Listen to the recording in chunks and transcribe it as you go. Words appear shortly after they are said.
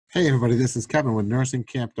Hey everybody, this is Kevin with Nursing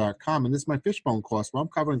KAMP.com, and this is my Fishbone course where I'm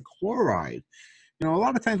covering chloride. You know, a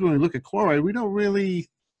lot of times when we look at chloride, we don't really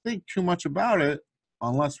think too much about it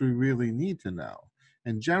unless we really need to know.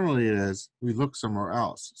 And generally it is, we look somewhere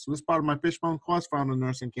else. So this is part of my Fishbone course found on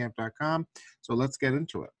Nursing KAMP.com, so let's get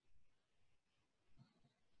into it.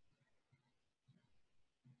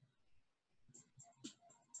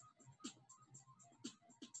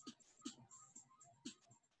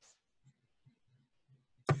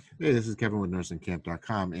 Hey, this is Kevin with Nursing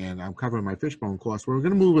KAMP.com, and I'm covering my Fishbone course where we're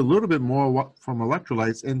going to move a little bit more from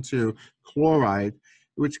electrolytes into chloride,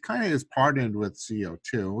 which kind of is partnered with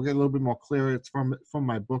CO2. We'll get a little bit more clear. It's from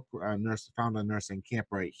my book, found on Nursing Camp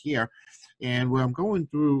right here. And where I'm going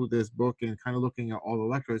through this book and kind of looking at all the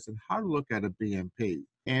electrolytes and how to look at a BMP.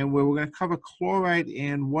 And where we're going to cover chloride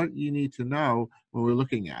and what you need to know when we're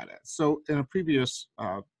looking at it. So in a previous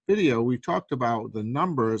video, we talked about the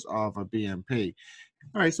numbers of a BMP.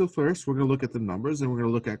 All right, so first we're going to look at the numbers and we're going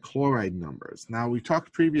to look at chloride numbers. Now, we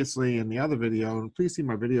talked previously in the other video, and please see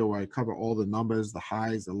my video where I cover all the numbers, the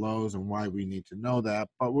highs, the lows, and why we need to know that.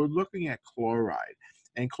 But we're looking at chloride.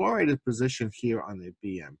 And chloride is positioned here on the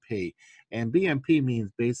BMP. And BMP means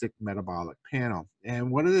basic metabolic panel. And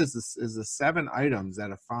what it is the 7 items that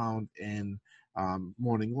are found in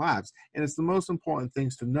morning labs. And it's the most important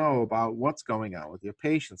things to know about what's going on with your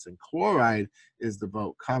patients. And chloride is the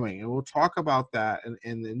vote coming. And we'll talk about that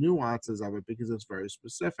and the nuances of it because it's very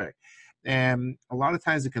specific. And a lot of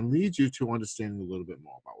times it can lead you to understanding a little bit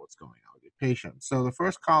more about what's going on with your patient. So the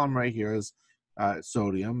first column right here is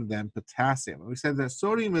sodium, then potassium. And we said that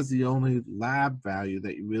sodium is the only lab value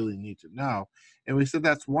that you really need to know. And we said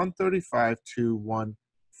that's 135 to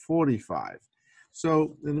 145.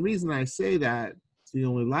 So, and the reason I say that it's the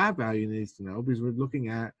only lab value you need to know because we're looking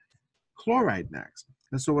at chloride next.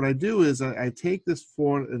 And so what I do is I take this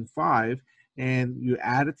 4 and 5 and you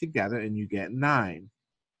add it together and you get 9.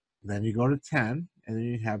 Then you go to 10 and then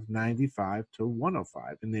you have 95 to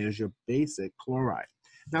 105 and there's your basic chloride.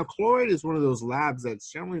 Now, chloride is one of those labs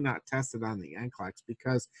that's generally not tested on the NCLEX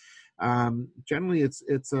because generally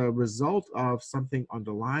it's a result of something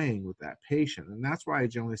underlying with that patient. And that's why I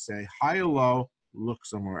generally say high or low, look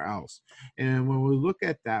somewhere else. And when we look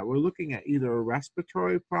at that, we're looking at either a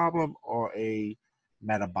respiratory problem or a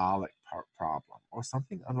metabolic problem or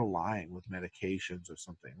something underlying with medications or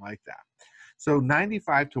something like that. So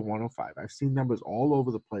 95 to 105, I've seen numbers all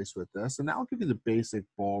over the place with this, and that'll give you the basic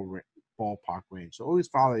ballpark range. So always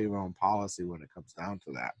follow your own policy when it comes down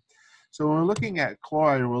to that. So when we're looking at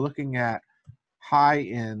chloride, we're looking at high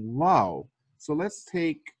and low. So let's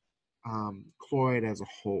take chloride as a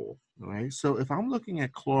whole, right? So if I'm looking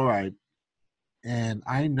at chloride and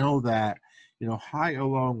I know that, you know, high or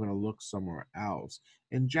low, I'm going to look somewhere else.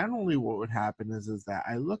 And generally what would happen is that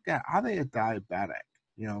I look at, are they a diabetic,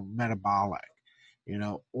 you know, metabolic, you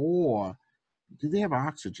know, or do they have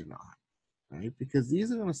oxygen on, right? Because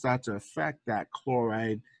these are going to start to affect that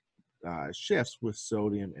chloride shifts with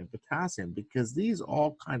sodium and potassium because these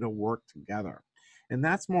all kind of work together. And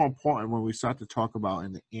that's more important when we start to talk about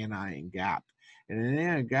an anion gap. And an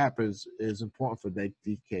anion gap is important for the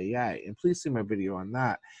DKA. And please see my video on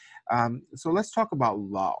that. So let's talk about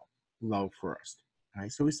low first. All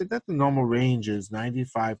right, so we said that the normal range is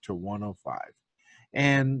 95 to 105.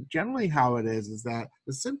 And generally how it is that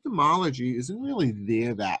the symptomology isn't really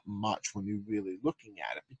there that much when you're really looking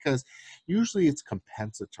at it because usually it's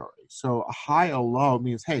compensatory. So a high or low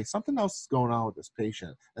means, hey, something else is going on with this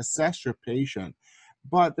patient. Assess your patient.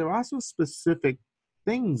 But there are some specific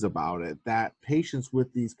things about it that patients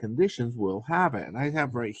with these conditions will have it. And I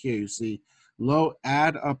have right here, you see, low,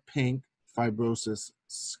 add a pink fibrosis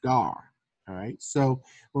scar. All right. So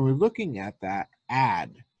when we're looking at that,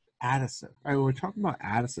 Addison. All right, when we're talking about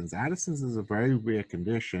Addisons, Addisons is a very rare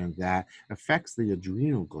condition that affects the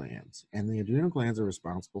adrenal glands, and the adrenal glands are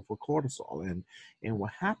responsible for cortisol. And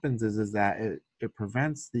what happens is that it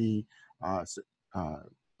prevents the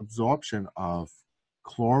absorption of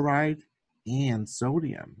chloride and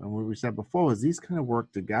sodium. And what we said before is these kind of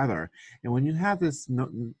work together. And when you have this,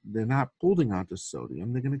 they're not holding on to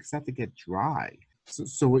sodium, they're going to start to get dry.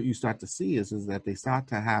 So what you start to see is that they start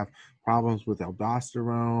to have problems with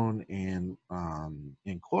aldosterone and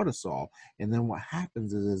cortisol, and then what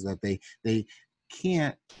happens is that they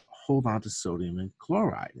can't hold on to sodium and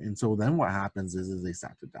chloride, and so then what happens is they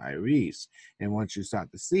start to diurese. And once you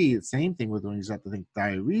start to see the same thing with when you start to think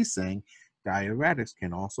diuresing, diuretics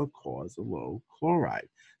can also cause a low chloride.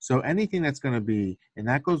 So anything that's going to be, and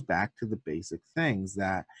that goes back to the basic things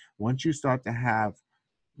that once you start to have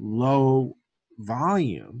low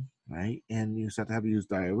volume, right? And you start to have to use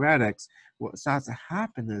diuretics. What starts to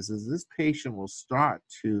happen is this patient will start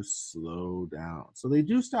to slow down. So they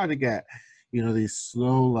do start to get, these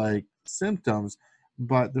slow like symptoms,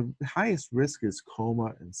 but the highest risk is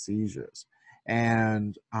coma and seizures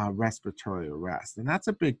and respiratory arrest. And that's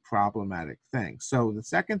a big problematic thing. So the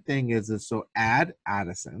second thing is so add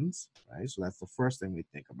Addisons, right? So that's the first thing we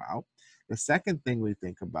think about. The second thing we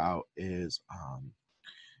think about is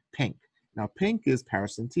pink. Now, pink is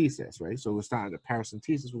paracentesis, right? So we're starting at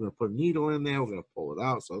paracentesis. We're going to put a needle in there. We're going to pull it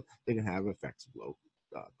out so they can have effects of low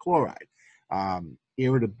chloride.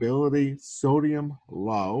 Irritability, sodium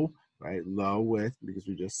low, right? Low with, because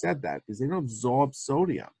we just said that, because they don't absorb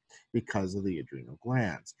sodium because of the adrenal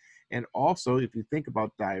glands. And also, if you think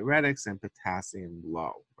about diuretics and potassium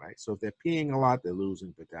low, right? So if they're peeing a lot, they're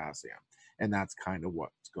losing potassium. And that's kind of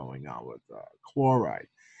what's going on with chloride.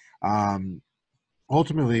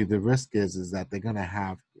 Ultimately, the risk is that they're going to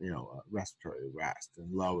have, respiratory arrest.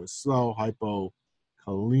 And low is slow.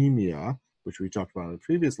 Hypochloremia, which we talked about in the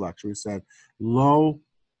previous lecture, we said low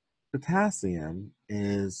potassium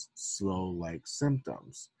is slow-like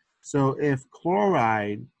symptoms. So if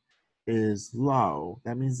chloride is low,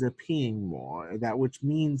 that means they're peeing more, which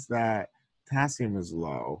means that potassium is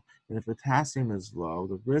low. And if potassium is low,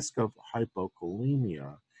 the risk of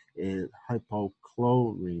hypochloremia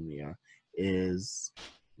is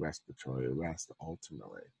respiratory arrest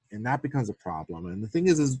ultimately. And that becomes a problem. And the thing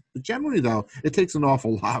is generally though, it takes an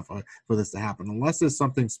awful lot for this to happen, unless there's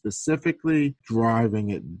something specifically driving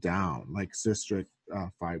it down, like cystic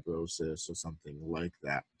fibrosis or something like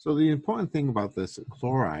that. So the important thing about this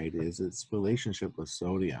chloride is its relationship with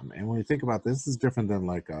sodium. And when you think about this is different than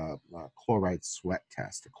like a chloride sweat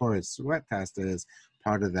test. A chloride sweat test is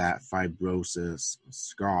part of that fibrosis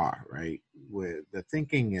scar, right? Where the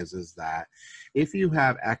thinking is that if you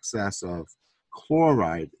have excess of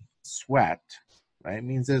chloride sweat, right, it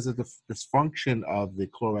means there's a dysfunction of the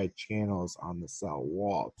chloride channels on the cell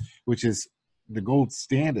wall, which is the gold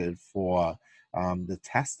standard for the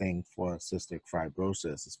testing for cystic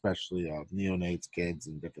fibrosis, especially of neonates, kids,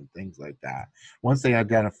 and different things like that. Once they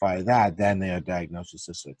identify that, then they are diagnosed with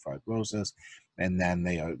cystic fibrosis, and then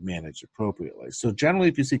they are managed appropriately. So generally,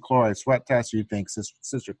 if you see chloride sweat test, you think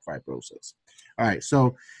cystic fibrosis. All right,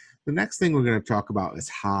 so the next thing we're going to talk about is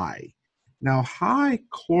high. Now, high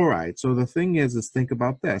chloride, so the thing is think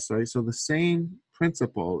about this, right? So the same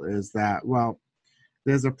principle is that, well,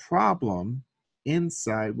 there's a problem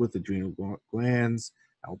inside with adrenal glands,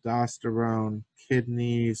 aldosterone,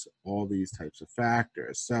 kidneys, all these types of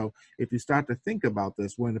factors. So if you start to think about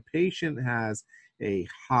this, when a patient has a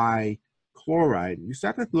high chloride, you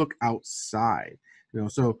start to look outside,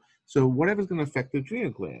 so whatever's going to affect the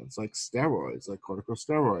adrenal glands, like steroids, like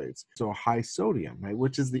corticosteroids, so high sodium, right,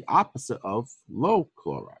 which is the opposite of low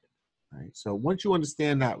chloride, right? So once you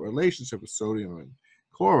understand that relationship with sodium and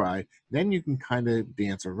chloride, then you can kind of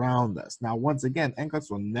dance around this. Now, once again, NCLEX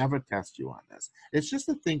will never test you on this. It's just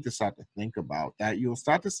a thing to start to think about, that you'll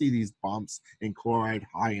start to see these bumps in chloride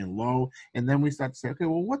high and low, and then we start to say, okay,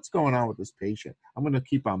 well, what's going on with this patient? I'm going to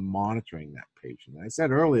keep on monitoring that patient. And I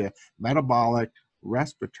said earlier, metabolic,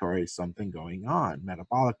 respiratory, something going on.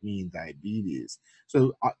 Metabolic means diabetes.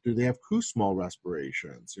 So do they have Kussmaul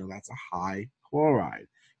respirations? That's a high chloride.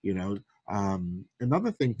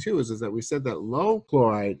 Another thing too is that we said that low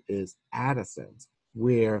chloride is Addisons,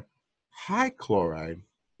 where high chloride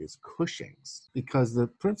is Cushing's, because the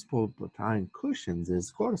principle behind Cushing's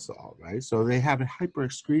is cortisol, right? So they have a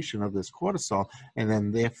hyperexcretion of this cortisol, and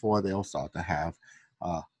then therefore they'll start to have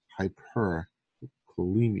hyperchloremia.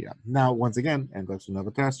 Now, once again, NCLEX will never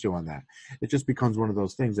test you on that. It just becomes one of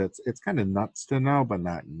those things that's it's kind of nuts to know, but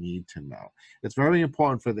not need to know. It's very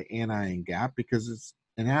important for the anion gap, because it's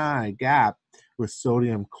an anion gap with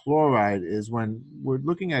sodium chloride is when we're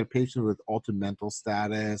looking at a patient with altered mental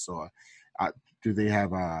status, or do they have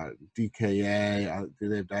DKA, do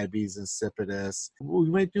they have diabetes insipidus? We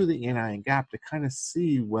might do the anion gap to kind of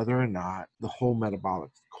see whether or not the whole metabolic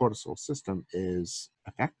cortisol system is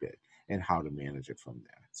affected, and how to manage it from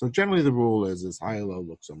there. So generally the rule is high or low,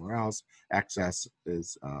 look somewhere else. Excess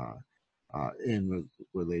is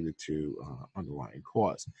related to underlying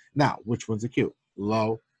cause. Now, which one's acute,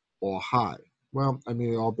 low or high? Well, I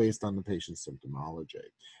mean, all based on the patient's symptomology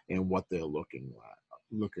and what they're looking like.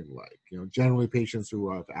 Generally patients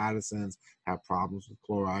who have Addisons have problems with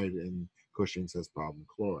chloride, and Cushing's has problem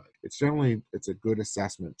chloride. It's a good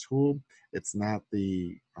assessment tool. It's not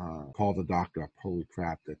the call the doctor up, holy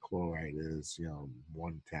crap, the chloride is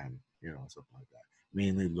 110, something like that.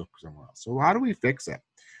 mainly look somewhere else. So how do we fix it?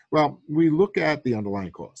 Well, we look at the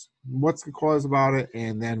underlying cause. What's the cause about it?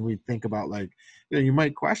 And then we think about, like, you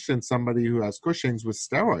might question somebody who has Cushing's with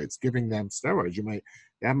steroids, giving them steroids.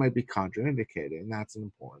 That might be contraindicated, and that's an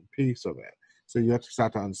important piece of it. So you have to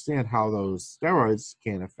start to understand how those steroids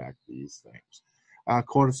can affect these things.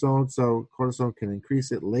 Cortisone, so cortisone can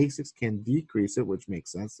increase it. Lasix can decrease it, which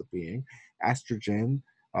makes sense to being. Estrogen,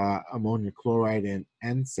 ammonia chloride, and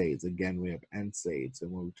NSAIDs. Again, we have NSAIDs,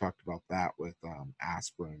 and when we talked about that with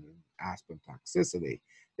aspirin and aspirin toxicity,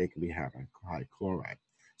 they can be having high chloride.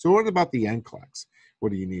 So what about the NCLEX?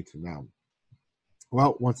 What do you need to know?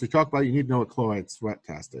 Well, once we talk about it, you need to know what chloride sweat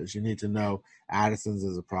test is. You need to know Addisons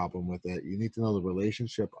is a problem with it. You need to know the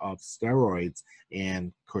relationship of steroids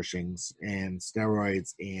and Cushing's, and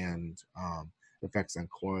steroids and effects on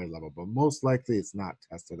chloride level. But most likely it's not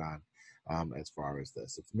tested on as far as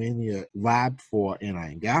this. It's mainly a lab for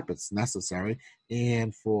anion gap. It's necessary,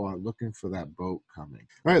 and for looking for that boat coming.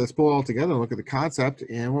 All right, let's pull it all together and look at the concept.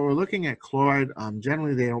 And when we're looking at chloride,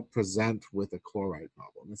 generally they don't present with a chloride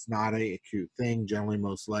problem. It's not an acute thing. Generally,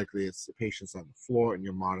 most likely it's the patient's on the floor and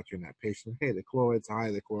you're monitoring that patient. Hey, the chloride's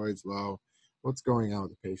high, the chloride's low. What's going on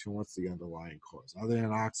with the patient? What's the underlying cause? Are they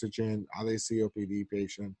on oxygen? Are they a COPD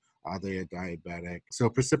patient? Are they a diabetic? So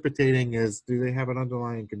precipitating is, do they have an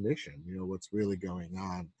underlying condition? What's really going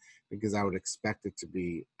on? Because I would expect it to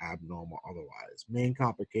be abnormal otherwise. Main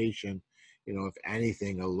complication, if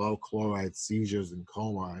anything, a low chloride, seizures, and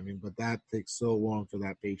coma. But that takes so long for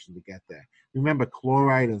that patient to get there. Remember,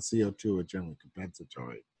 chloride and CO2 are generally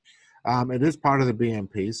compensatory. It is part of the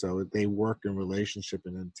BMP, so they work in relationship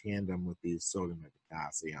and in tandem with these sodium and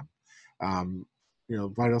potassium.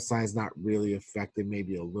 Vital signs not really affected,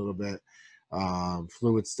 maybe a little bit.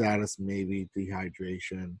 Fluid status, maybe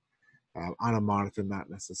dehydration. On a monitor, not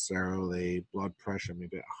necessarily. Blood pressure,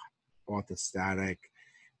 maybe orthostatic.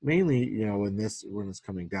 Mainly, when it's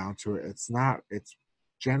coming down to it, it's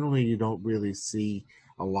generally you don't really see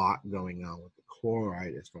a lot going on with the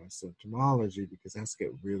chloride as far as symptomology, because it has to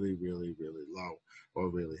get really, really, really low or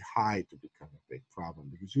really high to become a big problem,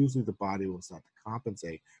 because usually the body will start to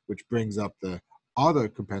compensate, which brings up the other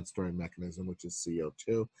compensatory mechanism, which is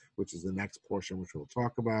CO2, which is the next portion, which we'll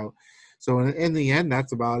talk about. So in the end,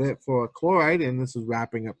 that's about it for chloride, and this is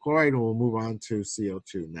wrapping up chloride, and we'll move on to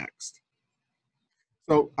CO2 next.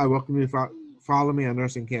 So I welcome you to follow me on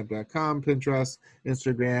nursingkamp.com, Pinterest,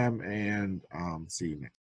 Instagram, and see you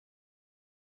next.